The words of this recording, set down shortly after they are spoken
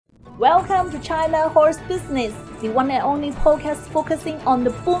Welcome to China Horse Business, the one and only podcast focusing on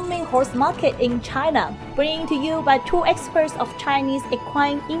the booming horse market in China, bringing to you by two experts of Chinese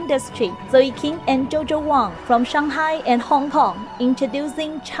equine industry, Zoe King and Jojo Wang from Shanghai and Hong Kong,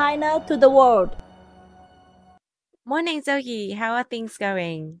 introducing China to the world. Morning, Zoe. How are things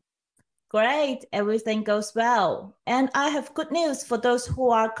going? Great, everything goes well. And I have good news for those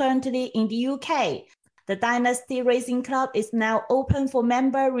who are currently in the UK. The Dynasty Racing Club is now open for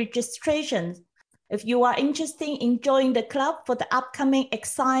member registration. If you are interested in joining the club for the upcoming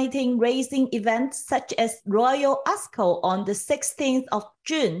exciting racing events such as Royal Ascot on the 16th of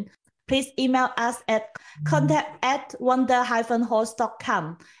June, please email us at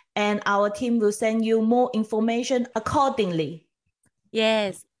contact@wonder-horse.com and our team will send you more information accordingly.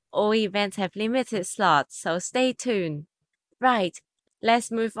 Yes, all events have limited slots, so stay tuned. Right,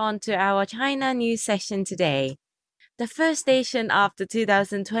 let's move on to our China news session today. The first station of the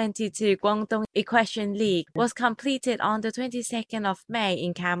 2022 Guangdong Equestrian League was completed on the 22nd of May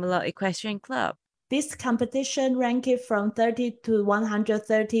in Camelot Equestrian Club. This competition ranked from 30 to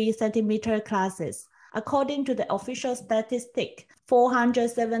 130 centimeter classes. According to the official statistic,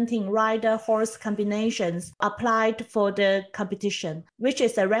 417 rider-horse combinations applied for the competition, which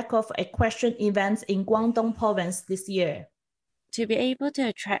is a record for equestrian events in Guangdong province this year. To be able to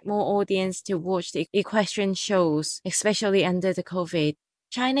attract more audience to watch the equestrian shows, especially under the COVID,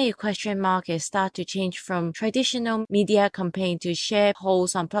 China equestrian market started to change from traditional media campaign to share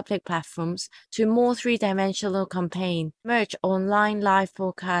polls on public platforms to more three-dimensional campaign, merge online live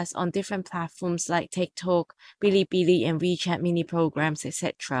broadcasts on different platforms like TikTok, Bilibili and WeChat mini programs,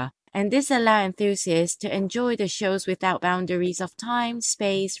 etc. And this allows enthusiasts to enjoy the shows without boundaries of time,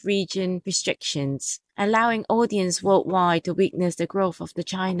 space, region restrictions, allowing audience worldwide to witness the growth of the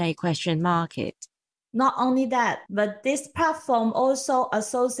China equestrian market. Not only that, but this platform also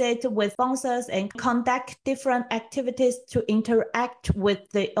associates with sponsors and conduct different activities to interact with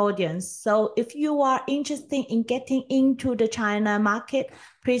the audience. So if you are interested in getting into the China market,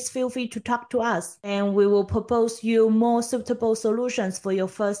 please feel free to talk to us and we will propose you more suitable solutions for your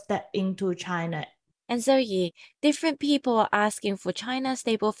first step into China. And Zoe, different people are asking for China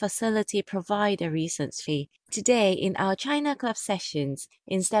Stable Facility Provider recently. Today, in our China Club sessions,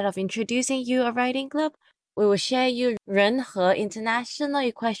 instead of introducing you a riding club, we will share you Renhe International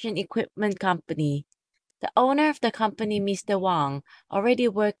Equestrian Equipment Company. The owner of the company, Mr. Wang, already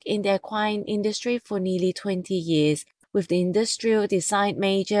worked in the equine industry for nearly 20 years with the industrial design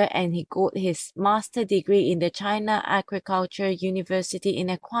major, and he got his master degree in the China Agriculture University in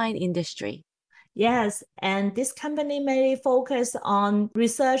equine industry. Yes, and this company mainly focuses on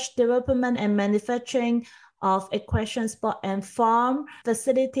research, development, and manufacturing of equestrian sport and farm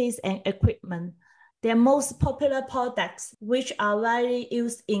facilities and equipment. Their most popular products, which are widely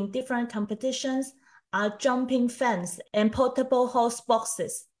used in different competitions, are jumping fence and portable horse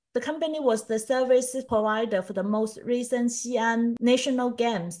boxes. The company was the service provider for the most recent Xi'an National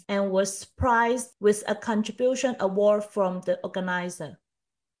Games and was prized with a contribution award from the organizer.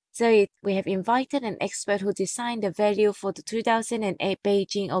 So we have invited an expert who designed the venue for the 2008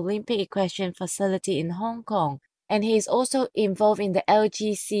 Beijing Olympic Equestrian Facility in Hong Kong. And he is also involved in the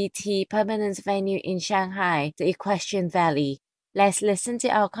LGCT permanent venue in Shanghai, the Equestrian Valley. Let's listen to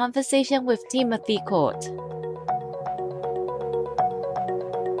our conversation with Timothy Court.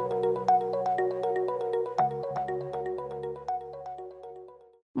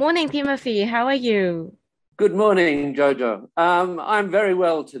 Morning, Timothy. How are you? Good morning, Jojo. I'm very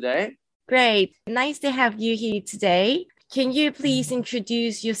well today. Great. Nice to have you here today. Can you please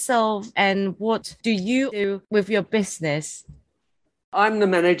introduce yourself and what do you do with your business? I'm the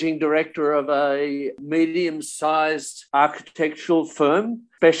managing director of a medium-sized architectural firm,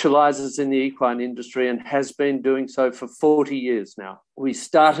 specializes in the equine industry and has been doing so for 40 years now. We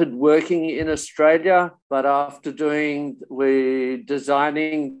started working in Australia, but after designing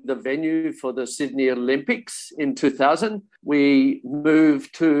the venue for the Sydney Olympics in 2000, we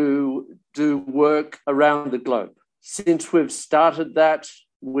moved to do work around the globe. Since we've started that,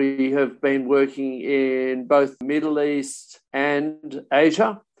 we have been working in both the Middle East and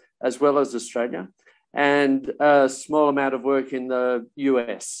Asia, as well as Australia, and a small amount of work in the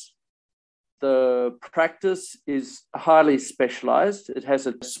US. The practice is highly specialized. It has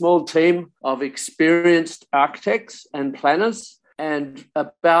a small team of experienced architects and planners, and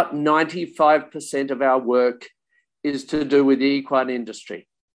about 95% of our work is to do with the equine industry.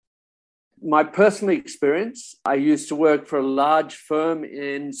 My personal experience, I used to work for a large firm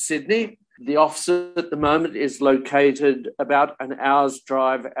in Sydney. The office at the moment is located about an hour's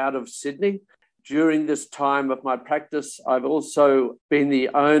drive out of Sydney. During this time of my practice, I've also been the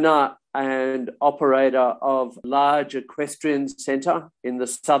owner and operator of a large equestrian centre in the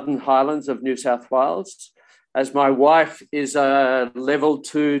Southern Highlands of New South Wales, as my wife is a level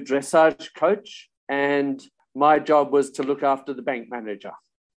 2 dressage coach and my job was to look after the bank manager.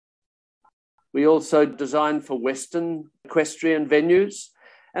 We also design for Western equestrian venues,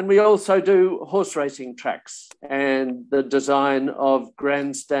 and we also do horse racing tracks and the design of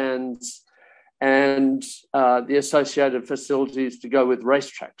grandstands and the associated facilities to go with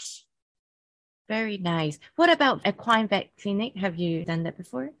racetracks. Very nice. What about Equine Vet Clinic? Have you done that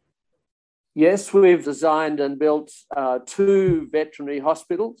before? Yes, we've designed and built 2 veterinary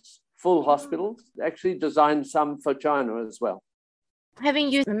hospitals, full hospitals, actually designed some for China as well.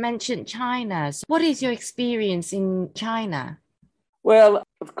 Having you mentioned China, what is your experience in China? Well,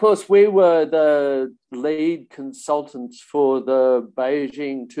 of course, we were the lead consultants for the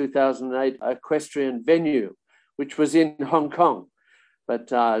Beijing 2008 equestrian venue, which was in Hong Kong. But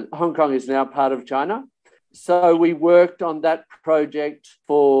Hong Kong is now part of China. So we worked on that project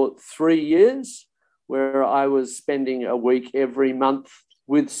for 3 years, where I was spending a week every month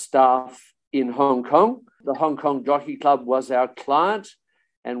with staff in Hong Kong. The Hong Kong Jockey Club was our client,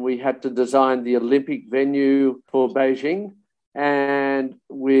 and we had to design the Olympic venue for Beijing, and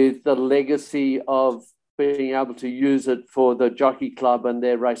with the legacy of being able to use it for the Jockey Club and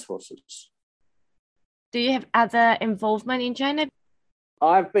their racehorses. Do you have other involvement in China?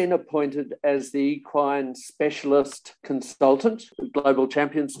 I've been appointed as the equine specialist consultant, Global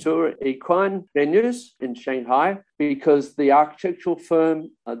Champions Tour equine venues in Shanghai, because the architectural firm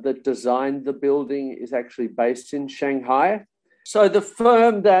that designed the building is actually based in Shanghai. So the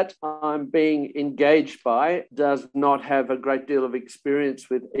firm that I'm being engaged by does not have a great deal of experience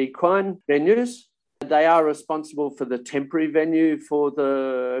with equine venues. They are responsible for the temporary venue for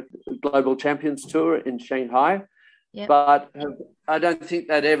the Global Champions Tour in Shanghai. Yep. But I don't think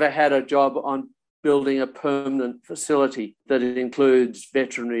they'd ever had a job on building a permanent facility that includes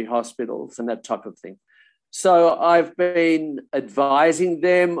veterinary hospitals and that type of thing. So I've been advising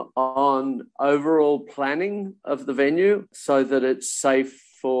them on overall planning of the venue so that it's safe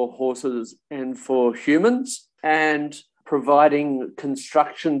for horses and for humans, and providing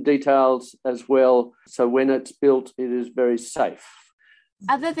construction details as well. So when it's built, it is very safe.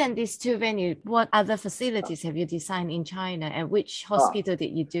 Other than these 2 venues, what other facilities have you designed in China, and which hospital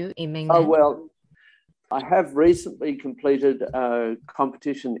did you do in mainland? Oh, well, I have recently completed a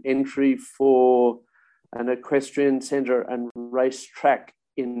competition entry for an equestrian centre and racetrack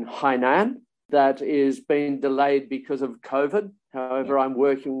in Hainan that is being delayed because of COVID. However, I'm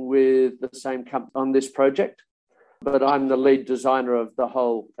working with the same company on this project, but I'm the lead designer of the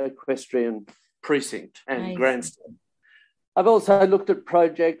whole equestrian precinct and grandstand. I've also looked at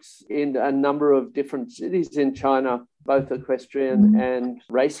projects in a number of different cities in China, both equestrian and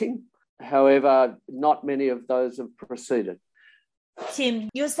racing. However, not many of those have proceeded. Tim,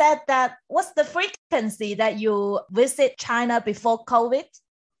 you said that what's the frequency that you visit China before COVID?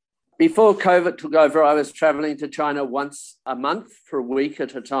 Before COVID took over, I was traveling to China once a month for a week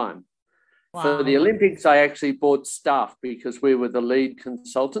at a time. Wow. For the Olympics, I actually brought staff because we were the lead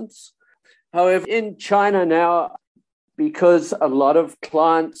consultants. However, in China now, because a lot of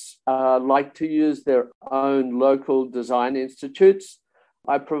clients like to use their own local design institutes,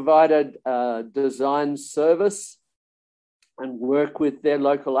 I provided a design service and work with their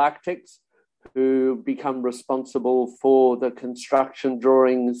local architects who become responsible for the construction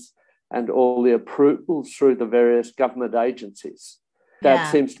drawings and all the approvals through the various government agencies.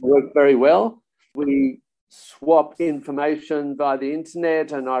 That seems to work very well. We swap information via the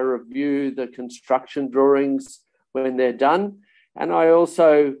internet, and I review the construction drawings when they're done. And I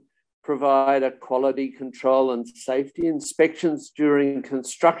also provide a quality control and safety inspections during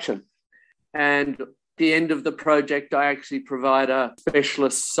construction. And at the end of the project, I actually provide a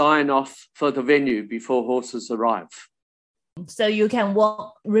specialist sign-off for the venue before horses arrive. So you can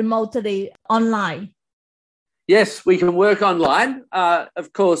work remotely online? Yes, we can work online.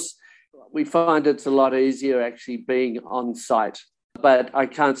 Of course, we find it's a lot easier actually being on site. But I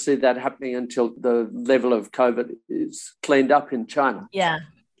can't see that happening until the level of COVID is cleaned up in China. Yeah.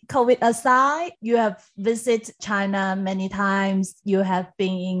 COVID aside, you have visited China many times. You have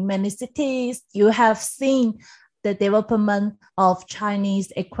been in many cities. You have seen the development of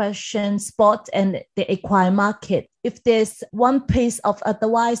Chinese equestrian sport and the equine market. If there's one piece of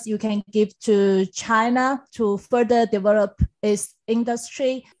advice you can give to China to further develop its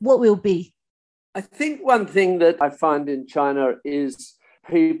industry, what will be? I think one thing that I find in China is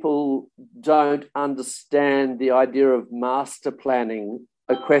people don't understand the idea of master planning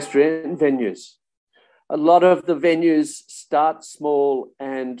equestrian venues. A lot of the venues start small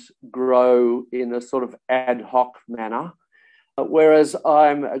and grow in a sort of ad hoc manner, whereas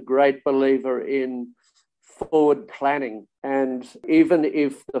I'm a great believer in forward planning. And even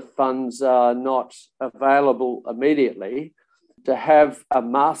if the funds are not available immediately, to have a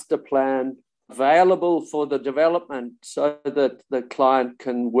master plan available for the development so that the client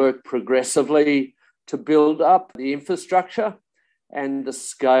can work progressively to build up the infrastructure and the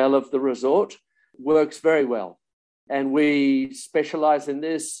scale of the resort works very well. And we specialize in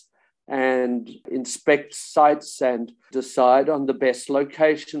this and inspect sites and decide on the best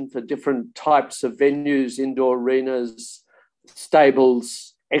location for different types of venues, indoor arenas,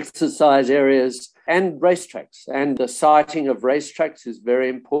 stables, exercise areas, and racetracks. And the siting of racetracks is very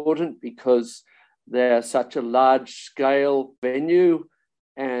important because they're such a large-scale venue,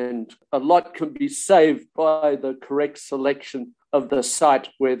 and a lot can be saved by the correct selection of the site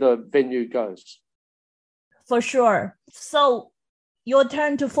where the venue goes. For sure. So your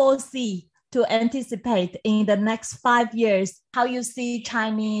turn to foresee, to anticipate in the next 5 years, how you see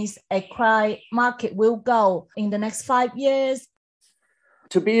Chinese equine market will go in the next 5 years?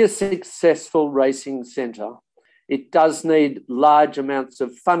 To be a successful racing centre, it does need large amounts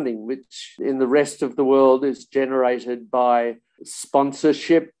of funding, which in the rest of the world is generated by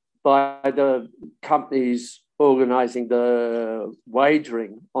sponsorship by the companies organising the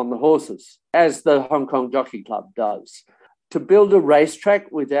wagering on the horses, as the Hong Kong Jockey Club does. To build a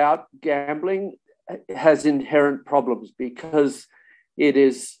racetrack without gambling has inherent problems because it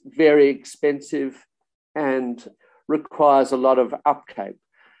is very expensive and requires a lot of upkeep.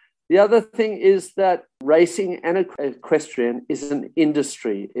 The other thing is that racing and equestrian is an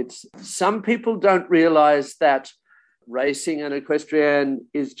industry. Some people don't realise that racing and equestrian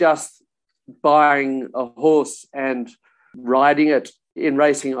is just buying a horse and riding it in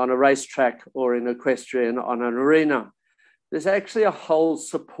racing on a racetrack or in equestrian on an arena. There's actually a whole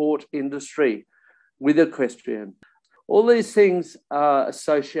support industry with equestrian. All these things are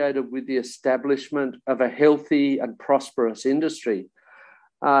associated with the establishment of a healthy and prosperous industry.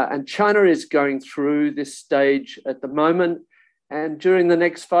 And China is going through this stage at the moment. And during the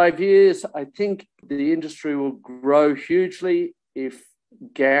next 5 years, I think the industry will grow hugely if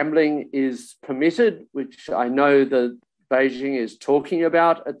gambling is permitted, which I know that Beijing is talking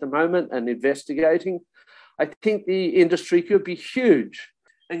about at the moment and investigating. I think the industry could be huge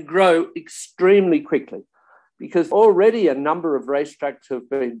and grow extremely quickly because already a number of racetracks have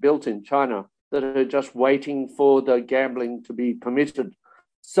been built in China that are just waiting for the gambling to be permitted.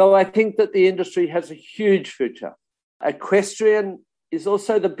 So I think that the industry has a huge future. Equestrian is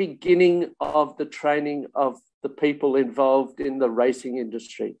also the beginning of the training of the people involved in the racing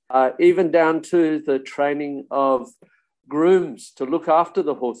industry, even down to the training of grooms to look after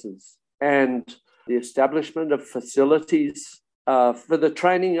the horses and the establishment of facilities for the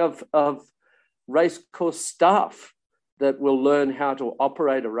training of racecourse staff that will learn how to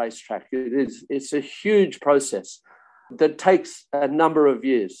operate a racetrack. It's a huge process that takes a number of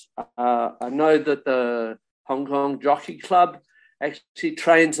years. I know that the Hong Kong Jockey Club actually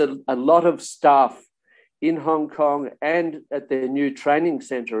trains a lot of staff in Hong Kong and at their new training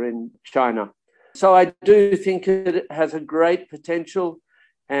centre in China. So I do think it has a great potential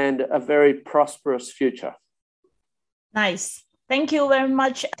and a very prosperous future. Nice. Thank you very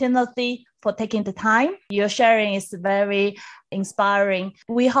much, Timothy, for taking the time. Your sharing is very inspiring.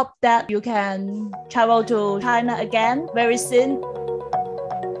 We hope that you can travel to China again very soon.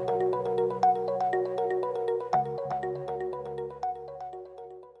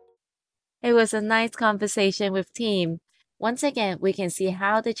 It was a nice conversation with Tim. Once again, we can see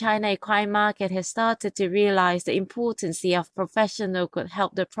how the China equine market has started to realize the importance of professionals could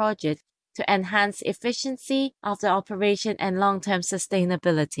help the project to enhance efficiency of the operation and long-term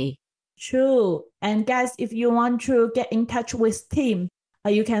sustainability. True. And guys, if you want to get in touch with Tim,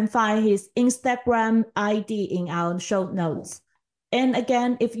 you can find his Instagram ID in our show notes. And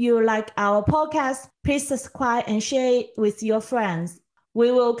again, if you like our podcast, please subscribe and share it with your friends. We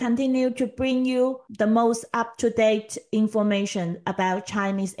will continue to bring you the most up-to-date information about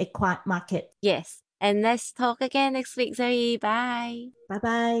Chinese equine market. Yes. And let's talk again next week, Zoe. Bye.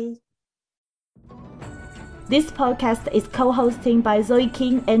 Bye-bye. This podcast is co-hosted by Zoe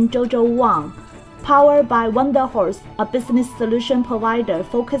King and Jojo Wang, powered by Wonder Horse, a business solution provider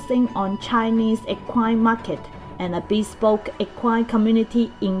focusing on Chinese equine market and a bespoke equine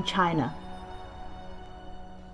community in China.